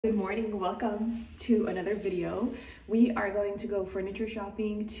Good morning, welcome to another video. We are going to go furniture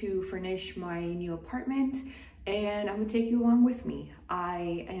shopping to furnish my new apartment, and I'm gonna take you along with me.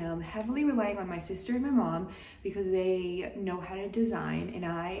 I am heavily relying on my sister and my mom because they know how to design, and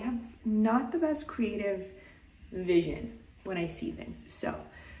I have not the best creative vision when I see things. So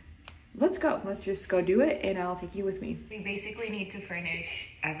let's go. Let's just go do it, and I'll take you with me. We basically need to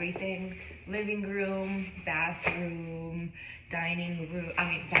furnish everything: living room, bathroom, dining room,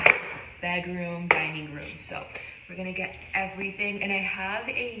 bedroom, dining room. So we're gonna get everything, and I have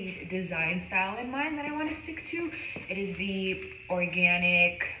a design style in mind that I want to stick to. It is the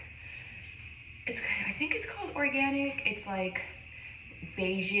organic, I think it's called organic. It's like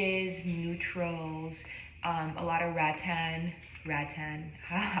beiges, neutrals, a lot of rattan,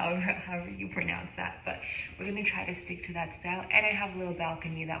 however you pronounce that, but we're gonna try to stick to that style. And I have a little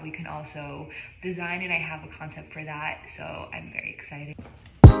balcony that we can also design, and I have a concept for that, so I'm very excited.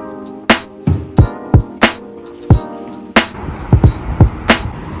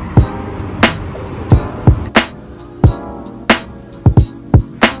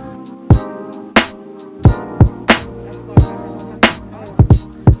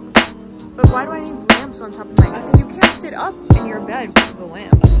 But why do I need lamps on top of my bed? You can't sit up in your bed with the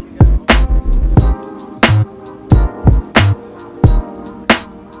lamp.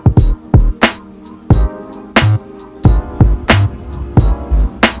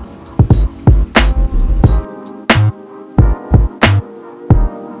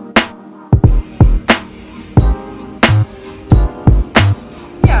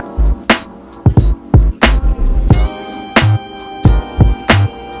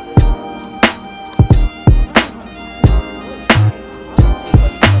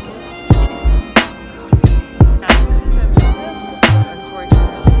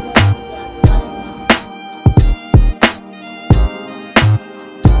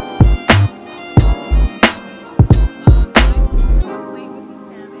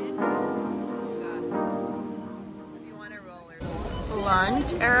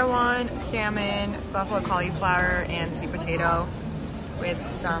 Lunch, Erewhon, salmon, buffalo cauliflower, and sweet potato with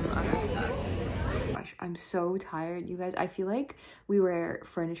some other stuff. Gosh, I'm so tired, you guys. I feel like we were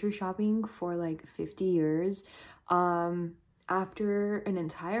furniture shopping for like 50 years. After an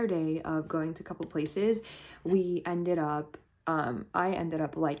entire day of going to a couple places, we ended up I ended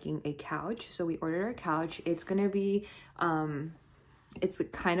up liking a couch, so we ordered a couch. It's gonna be it's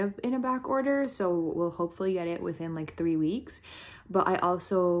kind of in a back order, so we'll hopefully get it within like 3 weeks. But I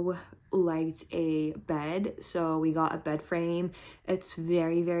also liked a bed, so we got a bed frame. It's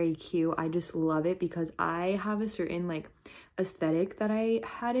very, very cute. I just love it because I have a certain like aesthetic that I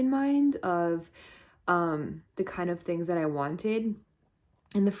had in mind of the kind of things that I wanted.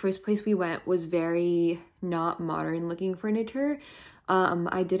 And the first place we went was very not modern looking furniture.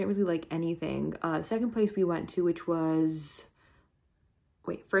 I didn't really like anything. Second place we went to, which was,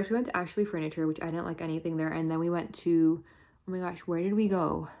 first we went to Ashley Furniture, which I didn't like anything there, and then we went to, oh my gosh, where did we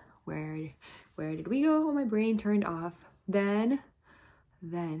go? Where did we go? Oh, my brain turned off. Then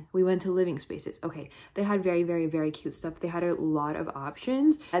we went to Living Spaces. Okay, they had very, very, very cute stuff. They had a lot of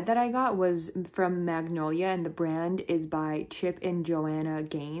options. The bed that I got was from Magnolia, and the brand is by Chip and Joanna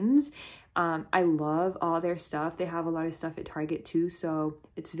Gaines. I love all their stuff. They have a lot of stuff at Target too, so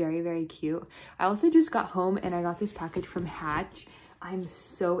it's very, very cute. I also just got home and I got this package from Hatch. I'm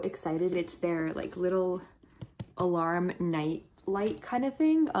so excited. It's their like little alarm night light kind of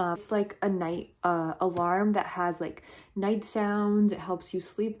thing. It's like a night alarm that has like night sounds. It helps you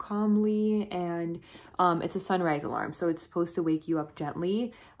sleep calmly, and it's a sunrise alarm, so it's supposed to wake you up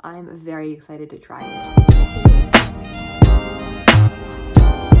gently. I'm very excited to try it.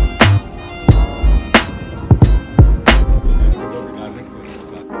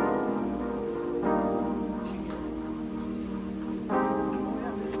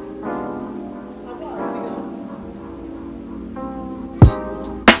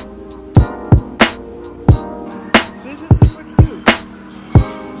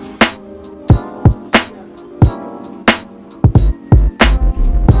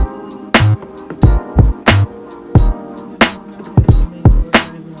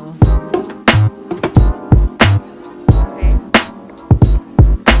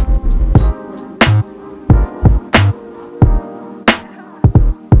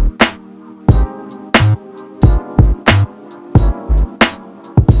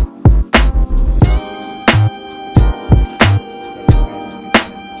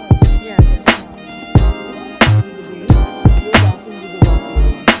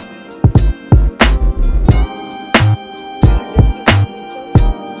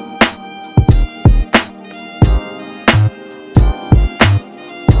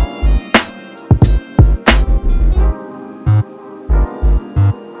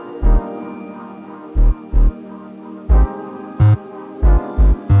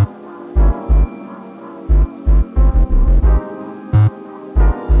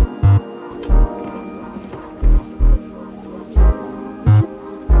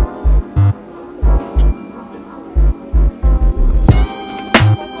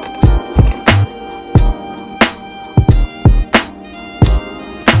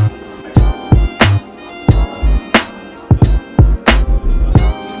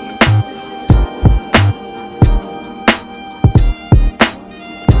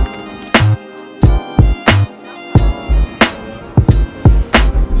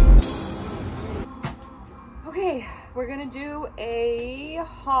 we're gonna do a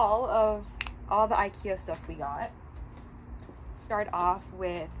haul of all the IKEA stuff we got. Start off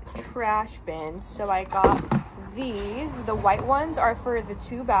with trash bins. So I got these. The white ones are for the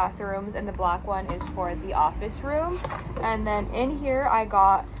 2 bathrooms and the black one is for the office room. And then in here I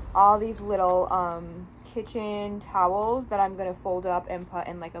got all these little kitchen towels that I'm gonna fold up and put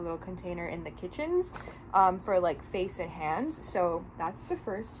in like a little container in the kitchens for like face and hands. So that's the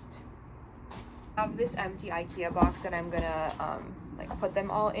first. I have this empty IKEA box that I'm gonna like put them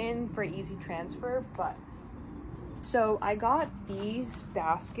all in for easy transfer. But so I got these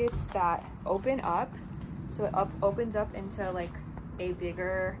baskets that open up, so it opens up into like a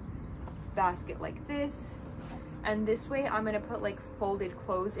bigger basket like this. And this way I'm gonna put like folded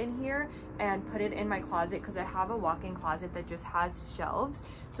clothes in here and put it in my closet, because I have a walk-in closet that just has shelves.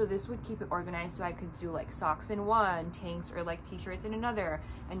 So this would keep it organized, so I could do like socks in one, tanks or like t-shirts in another,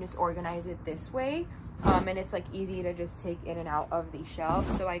 and just organize it this way. And it's like easy to just take in and out of the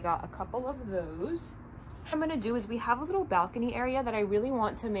shelves. So I got a couple of those. What I'm gonna do is we have a little balcony area that I really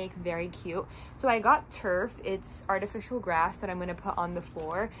want to make very cute. So I got turf. It's artificial grass that I'm gonna put on the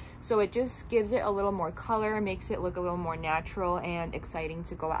floor. So it just gives it a little more color, makes it look a little more natural and exciting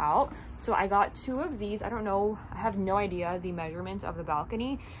to go out. So I got 2 of these. I don't know, I have no idea the measurements of the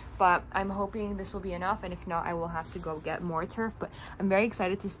balcony, but I'm hoping this will be enough. And if not, I will have to go get more turf. But I'm very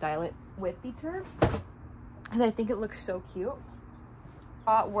excited to style it with the turf because I think it looks so cute.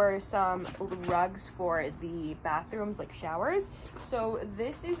 Were some rugs for the bathrooms, like showers. So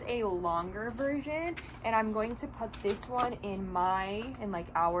this is a longer version, and I'm going to put this one in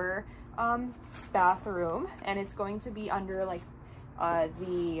our bathroom, and it's going to be under like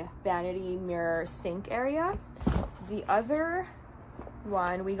the vanity mirror sink area. The other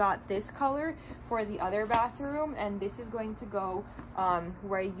one, we got this color for the other bathroom, and this is going to go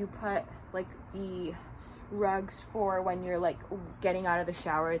where you put like the rugs for when you're like getting out of the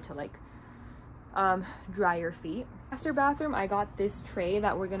shower to like dry your feet. Master bathroom, I got this tray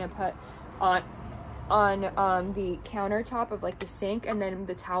that we're gonna put on the countertop of like the sink, and then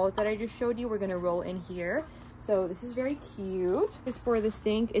the towels that I just showed you we're gonna roll in here. So this is very cute. This is for the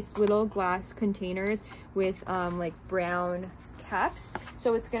sink. It's little glass containers with like brown caps,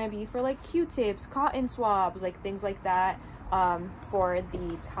 so it's gonna be for like Q-tips, cotton swabs, like things like that, for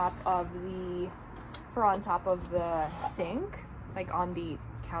the top of the on top of the sink, like on the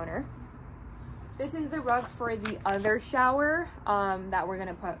counter. This is the rug for the other shower that we're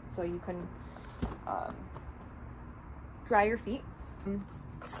gonna put so you can dry your feet.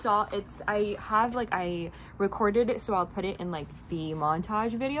 I recorded it, so I'll put it in like the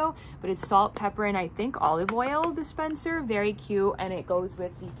montage video, but it's salt, pepper, and I think olive oil dispenser. Very cute, and it goes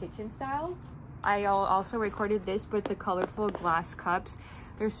with the kitchen style. I also recorded this, but the colorful glass cups,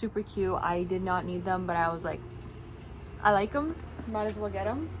 they're super cute. I did not need them, but I was like, I like them, might as well get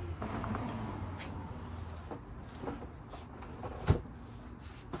them.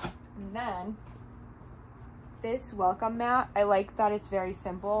 And then this welcome mat, I like that it's very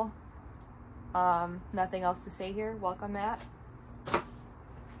simple. Nothing else to say here. Welcome mat.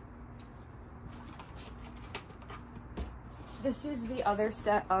 This is the other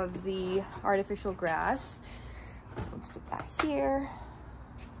set of the artificial grass. Let's put that here.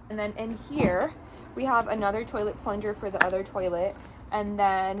 And then in here, we have another toilet plunger for the other toilet. And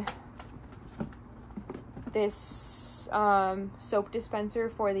then this soap dispenser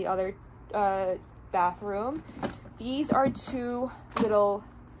for the other bathroom. These are 2 little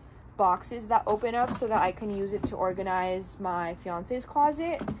boxes that open up so that I can use it to organize my fiance's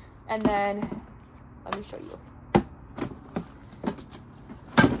closet. And then, let me show you.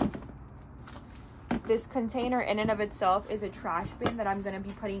 This container in and of itself is a trash bin that I'm going to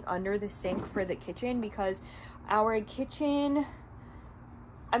be putting under the sink for the kitchen, because our kitchen,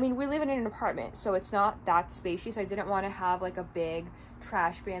 I mean, we live in an apartment, so it's not that spacious. I didn't want to have like a big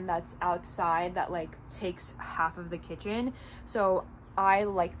trash bin that's outside that like takes half of the kitchen. So I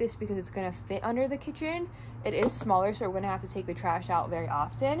like this because it's going to fit under the kitchen. It is smaller, so we're going to have to take the trash out very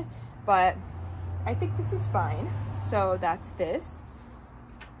often, but I think this is fine. So that's this.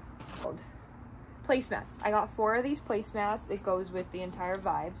 Placemats. I got 4 of these placemats. It goes with the entire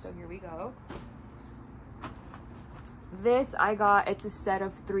vibe, so here we go. This I got, it's a set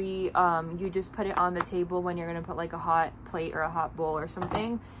of 3. You just put it on the table when you're gonna put like a hot plate or a hot bowl or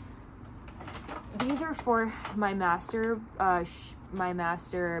something. These are for my master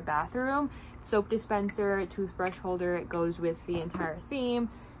bathroom. Soap dispenser, toothbrush holder. It goes with the entire theme.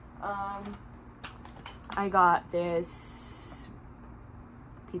 I got this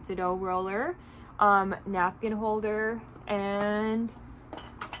pizza dough roller, napkin holder, and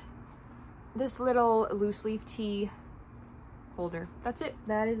this little loose leaf tea folder. That's it.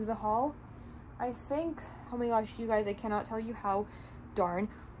 That is the haul. I think, oh my gosh, you guys, I cannot tell you how darn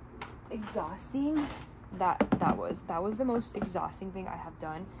exhausting that was. That was the most exhausting thing I have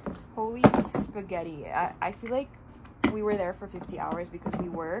done. Holy spaghetti. I feel like we were there for 50 hours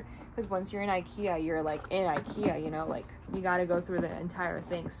because once you're in IKEA, you're like in IKEA, you know, like you got to go through the entire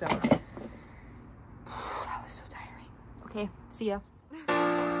thing. So that was so tiring. Okay, see ya.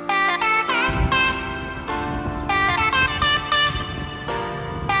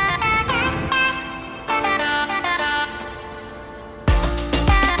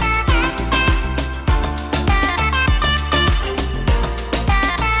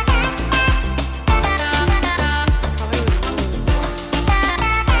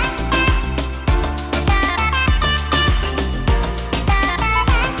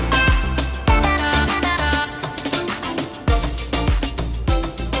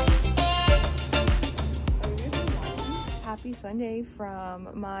 Happy Sunday from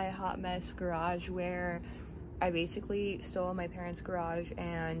my hot mess garage, where I basically stole my parents' garage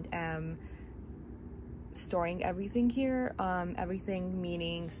and am storing everything here. Everything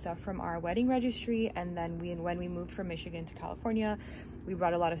meaning stuff from our wedding registry, and then when we moved from Michigan to California, we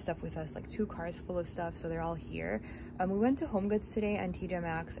brought a lot of stuff with us, like 2 cars full of stuff, so they're all here. We went to Home Goods today and TJ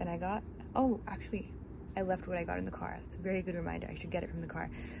Maxx, and I got, oh, actually, I left what I got in the car. That's a very good reminder. I should get it from the car.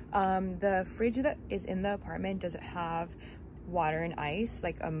 The fridge that is in the apartment doesn't have water and ice,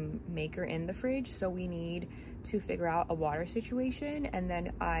 like a maker in the fridge, so we need to figure out a water situation. And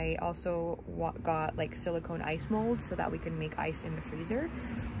then I also got like silicone ice molds so that we can make ice in the freezer.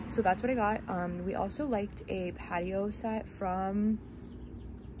 So that's what I got. We also liked a patio set from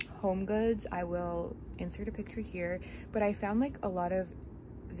Home Goods. I will insert a picture here, but I found like a lot of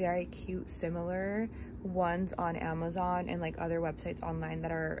very cute similar ones on Amazon and like other websites online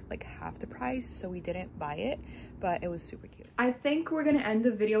that are like half the price, so we didn't buy it, but it was super cute. I think we're gonna end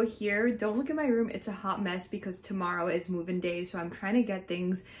the video here. Don't look at my room, it's a hot mess because tomorrow is move-in day, so I'm trying to get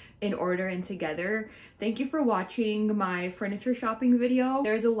things in order and together. Thank you for watching my furniture shopping video.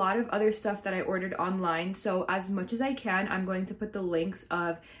 There's a lot of other stuff that I ordered online, so as much as I can, I'm going to put the links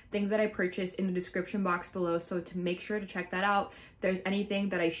of things that I purchased in the description box below, so to make sure to check that out. If there's anything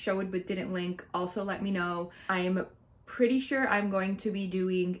that I showed but didn't link, also let me know. I am pretty sure I'm going to be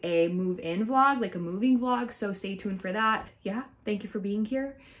doing a move-in vlog, like a moving vlog, so stay tuned for that. Yeah, thank you for being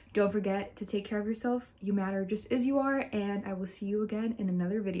here. Don't forget to take care of yourself. You matter just as you are, and I will see you again in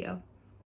another video.